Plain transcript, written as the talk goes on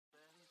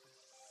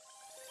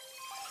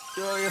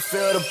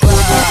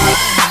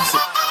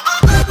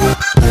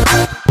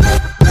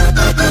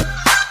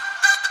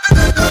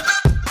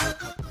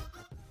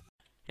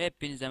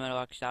Hepinize merhaba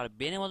arkadaşlar.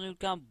 Benim adım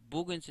Ülkan.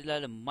 Bugün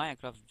sizlerle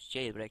Minecraft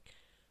jailbreak.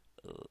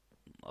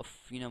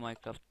 Of, yine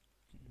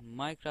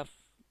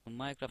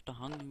Minecraft'ta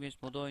hangi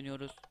modu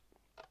oynuyoruz?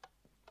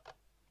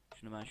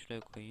 Şunu ben şuraya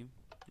koyayım.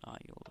 Daha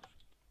iyi olur.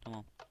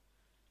 Tamam.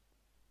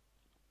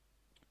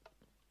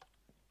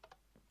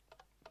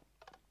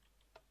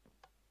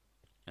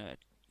 Evet.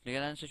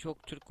 Nedense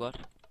çok Türk var.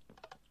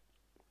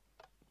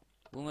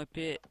 Bu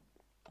map'i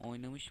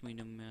oynamış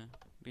mıydım ya?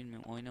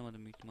 Bilmiyorum,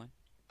 oynamadım büyük ihtimal.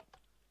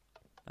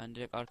 Ben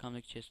direkt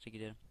arkamdaki chest'e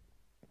giderim.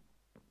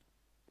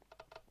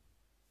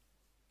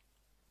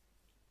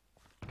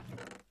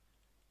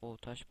 O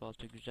taş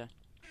balta güzel.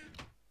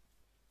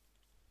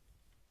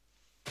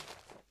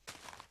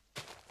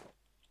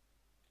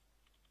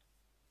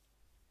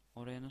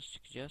 Oraya nasıl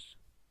çıkacağız?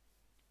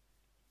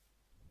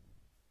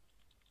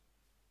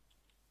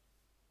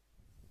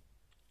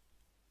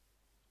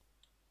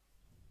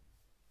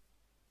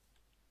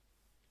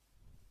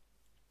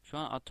 Şu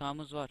an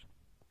atağımız var.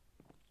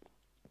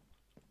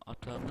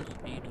 Atağımız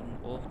iyi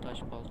durum. Oh,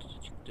 taş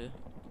baltası çıktı.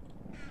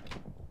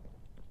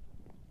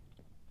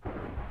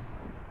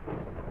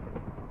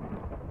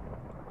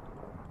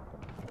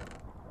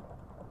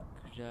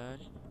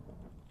 Güzel.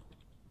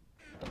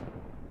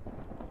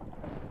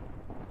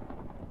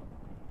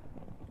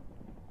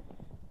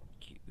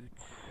 İki,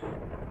 üç,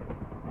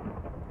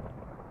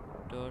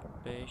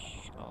 4,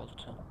 5,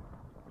 6.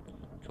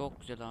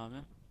 Çok güzel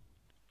abi.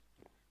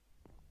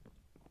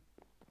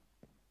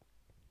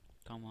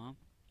 Tamam.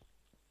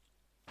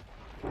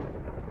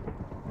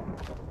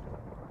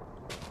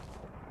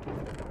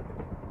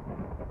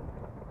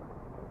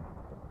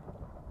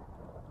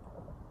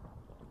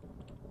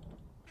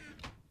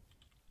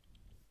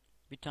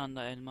 Bir tane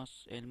daha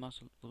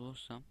elmas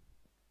bulursam.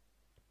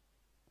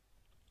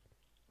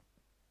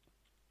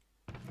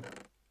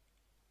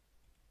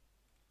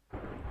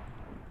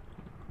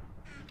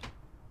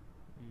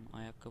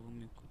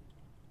 Ayakkabım yok.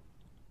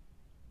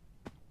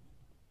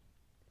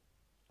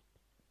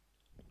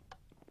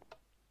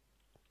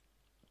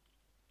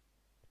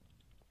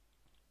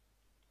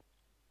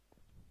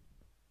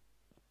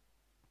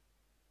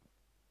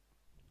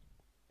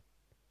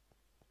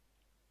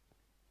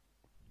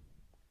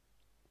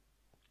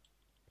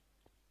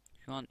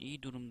 Şu an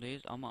iyi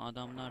durumdayız ama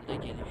adamlar da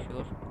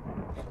gelişiyor.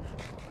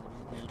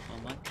 Bunu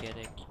unutmamak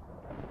gerek.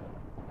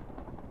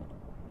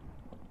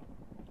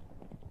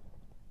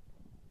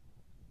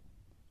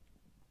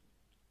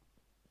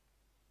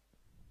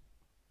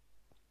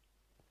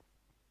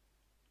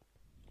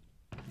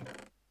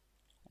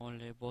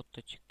 Oley, bot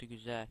da çıktı,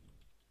 güzel.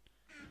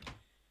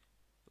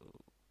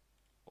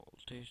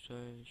 Oltayı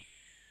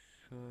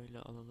şöyle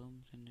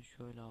alalım. Seni de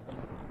şöyle aldım.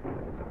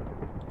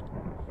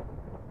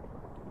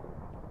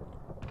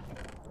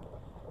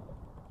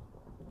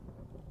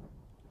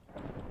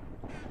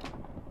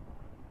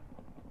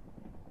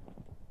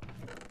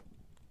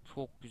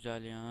 Çok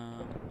güzel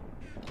ya.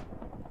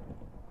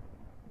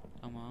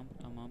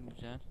 Tamam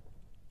güzel.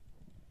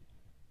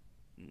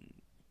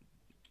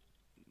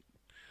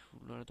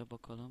 Şuralara da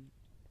bakalım.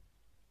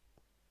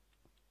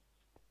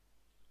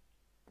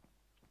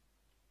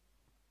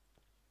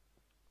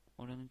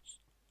 Oranın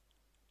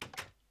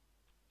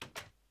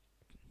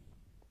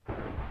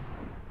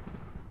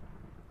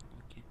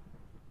okay.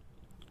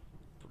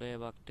 Buraya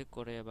baktık,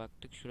 oraya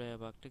baktık, şuraya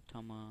baktık,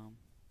 tamam.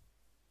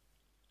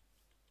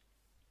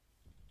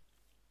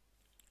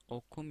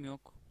 Okum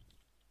yok.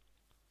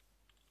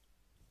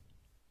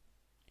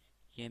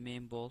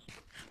 Yemeğim bol.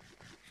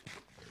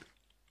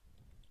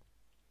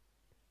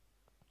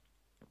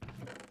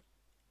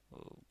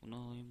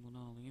 Bunu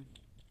alayım.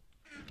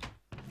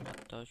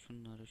 Hatta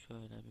şunları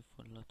şöyle bir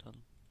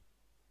fırlatalım.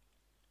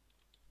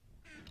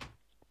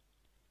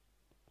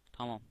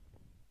 Tamam.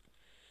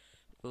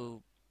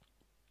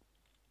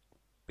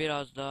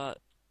 Biraz daha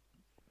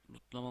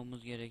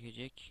lootlamamız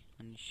gerekecek.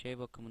 Hani şey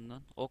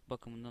bakımından, ok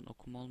bakımından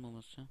okum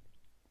olmaması.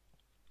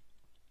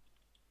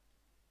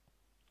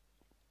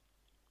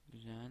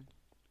 Güzel.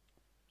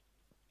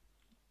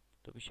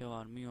 Burada bir şey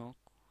var mı? Yok.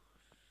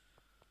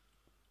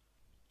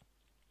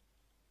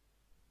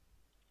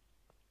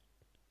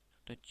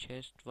 Şurada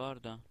chest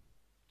var da.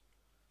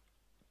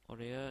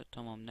 Oraya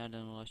tamam,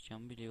 nereden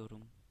ulaşacağımı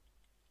biliyorum.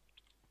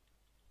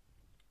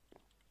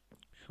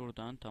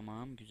 Şuradan,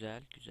 tamam,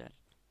 güzel.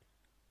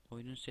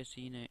 Oyunun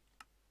sesi yine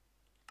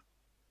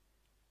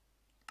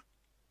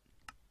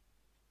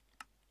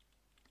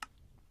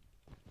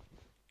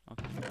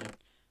okay, güzel.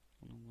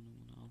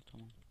 Bunu al,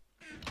 tamam.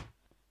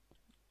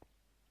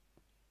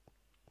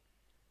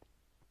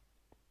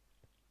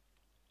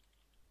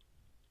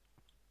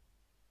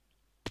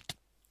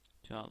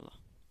 İnşallah.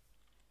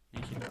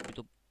 Neyse, bir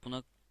de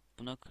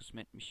buna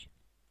kısmetmiş.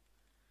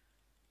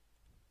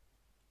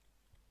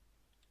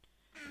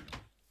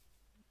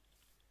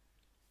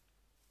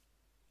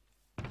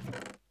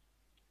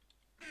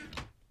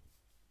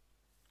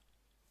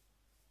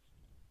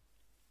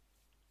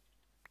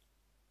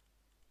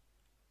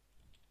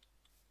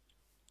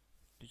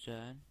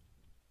 Güzel.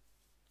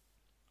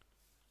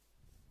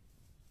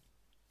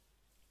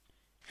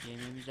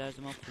 Yemeğimiz her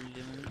zaman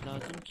fulllememiz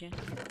lazım ki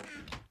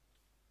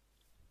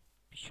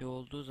bir şey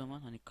olduğu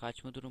zaman, hani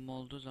kaçma durumu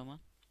olduğu zaman.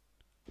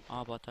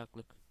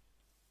 Bataklık.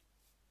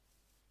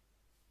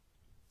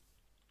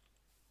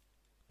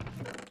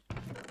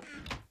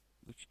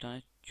 Üç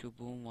tane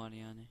çubuğum var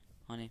yani.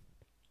 Hani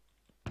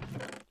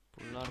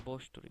buralar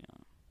boştur ya.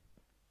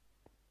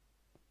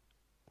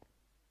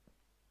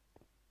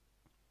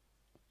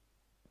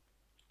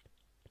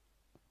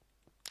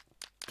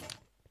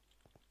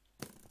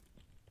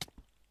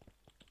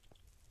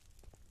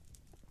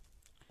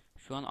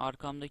 Şu an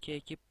arkamdaki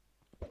ekip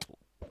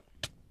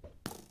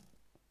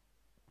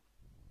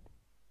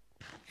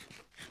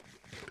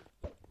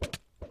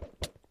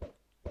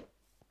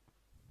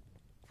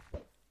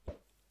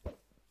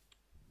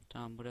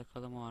tamam,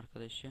 bırakalım o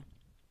arkadaşı.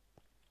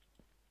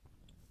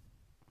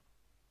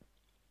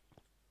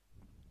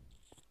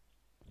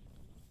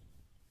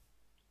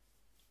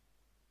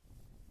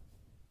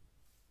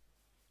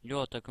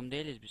 Yo, takım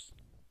değiliz biz.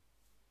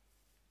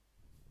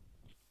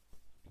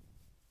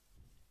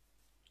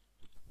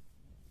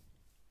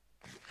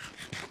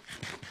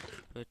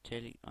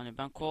 Böyle hani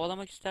ben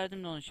kovalamak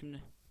isterdim de onu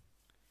şimdi.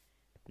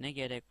 Ne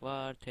gerek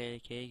var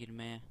tehlikeye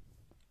girmeye?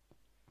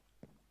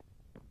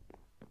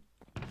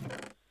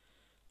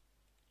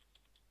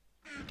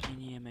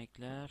 Yeni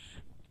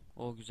yemekler.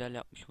 O güzel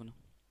yapmış bunu.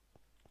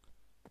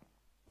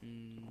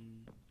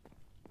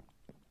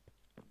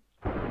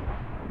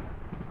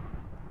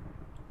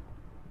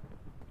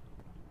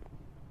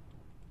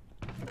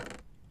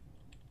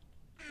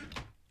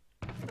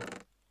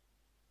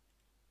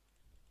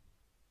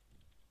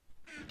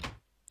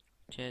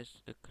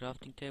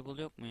 Crafting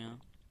table yok mu ya?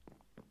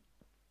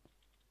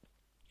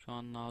 Şu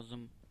an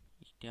lazım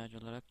ihtiyaç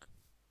olarak.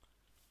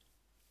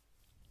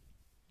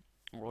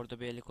 Orada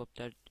bir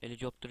helikopter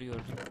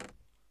gördüm.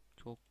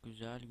 Çok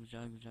güzel,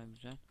 güzel, güzel,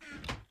 güzel.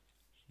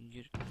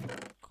 Zincir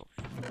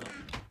kapşonu da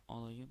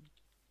alayım.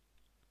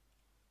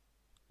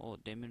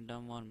 O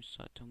demirden varmış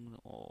zaten burada.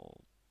 O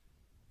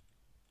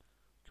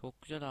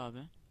çok güzel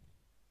abi.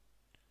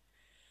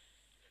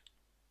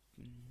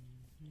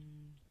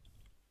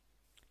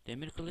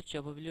 Demir kılıç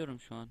yapabiliyorum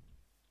şu an.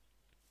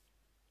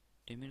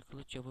 Demir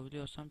kılıç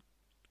yapabiliyorsam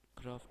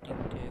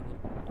crafting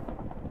table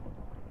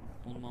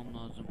bulmam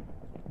lazım.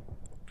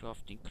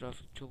 Crafting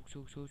çabuk çabuk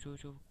çabuk çabuk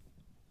çabuk.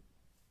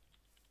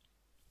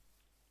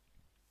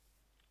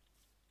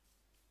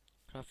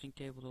 Crafting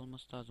table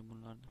olması lazım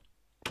buralarda.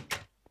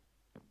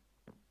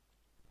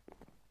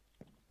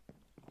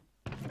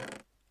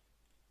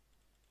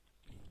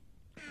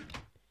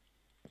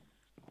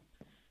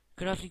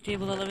 Crafting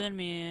table alabilir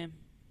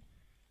miyim?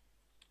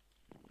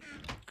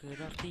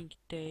 Crafting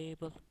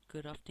table,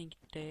 crafting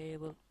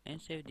table. En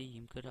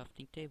sevdiğim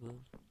crafting table.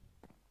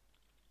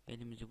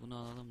 Elimizi bunu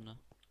alalım da.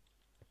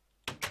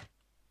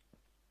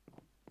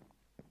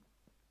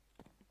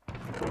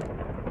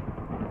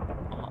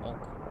 Aha,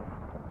 ok.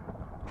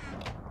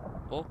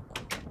 Ok.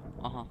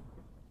 Aha.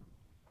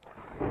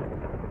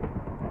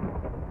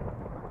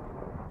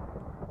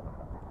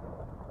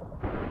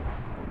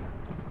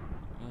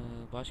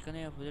 Başka ne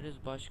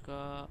yapabiliriz?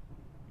 Başka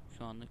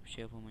şu anlık bir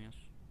şey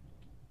yapamıyoruz.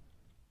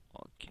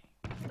 Okey.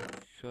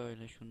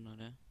 Şöyle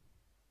şunları.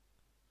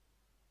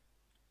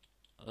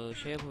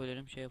 Şey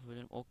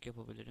yapabilirim. Ok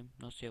yapabilirim.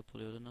 Nasıl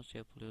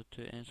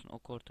yapılıyordu? En son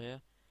ok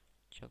ortaya.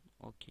 Çok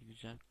okey,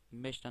 güzel.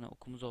 5 tane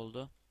okumuz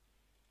oldu.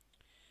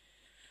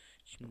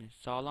 Şimdi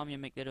sağlam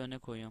yemekleri öne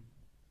koyuyorum.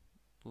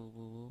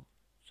 Bu.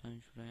 Sen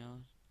şuraya.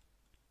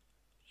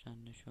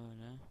 Sen de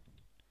şöyle.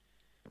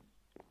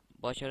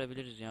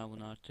 Başarabiliriz ya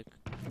bunu artık.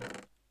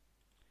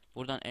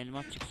 Buradan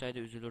elmas çıksaydı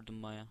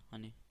üzülürdüm baya.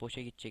 Hani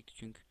boşa gidecekti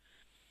çünkü.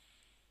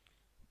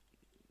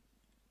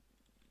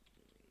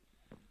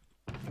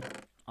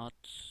 At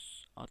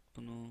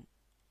bunu.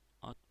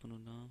 At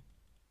bunu da.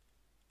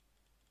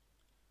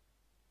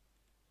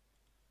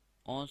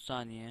 10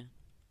 saniye.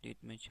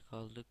 Ditmeci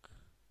kaldık.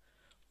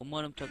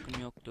 Umarım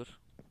takım yoktur.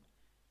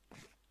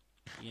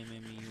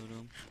 Yemeğimi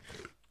yiyorum.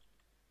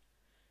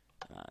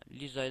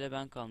 Liza ile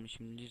ben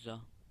kalmışım.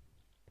 Liza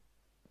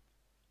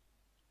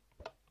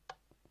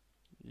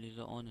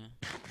o ne?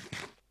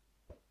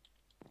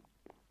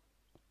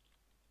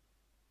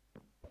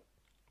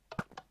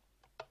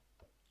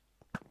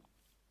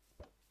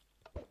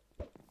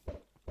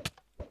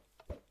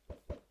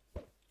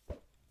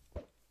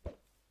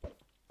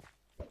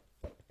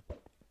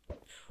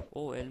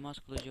 O elmas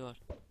kılıcı var.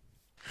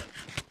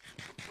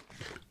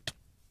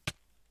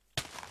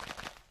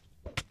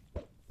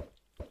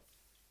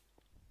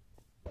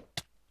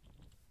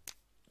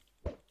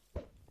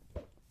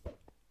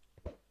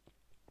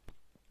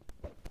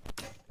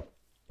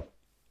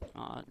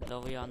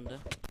 Lavı yandı.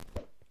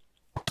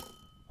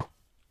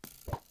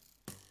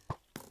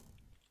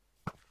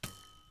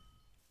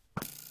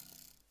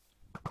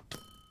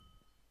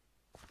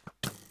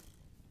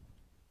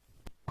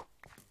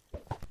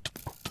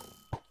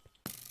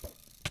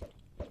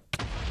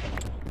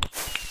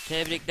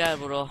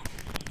 Tebrikler bro.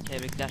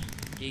 Tebrikler.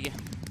 İyi.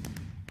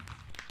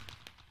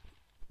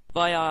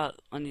 bayağı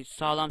hani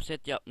sağlam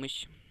set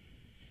yapmış.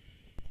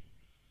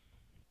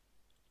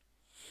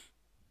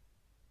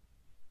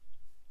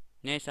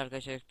 Neyse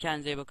arkadaşlar,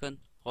 kendinize iyi bakın.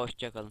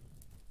 Hoşça kalın.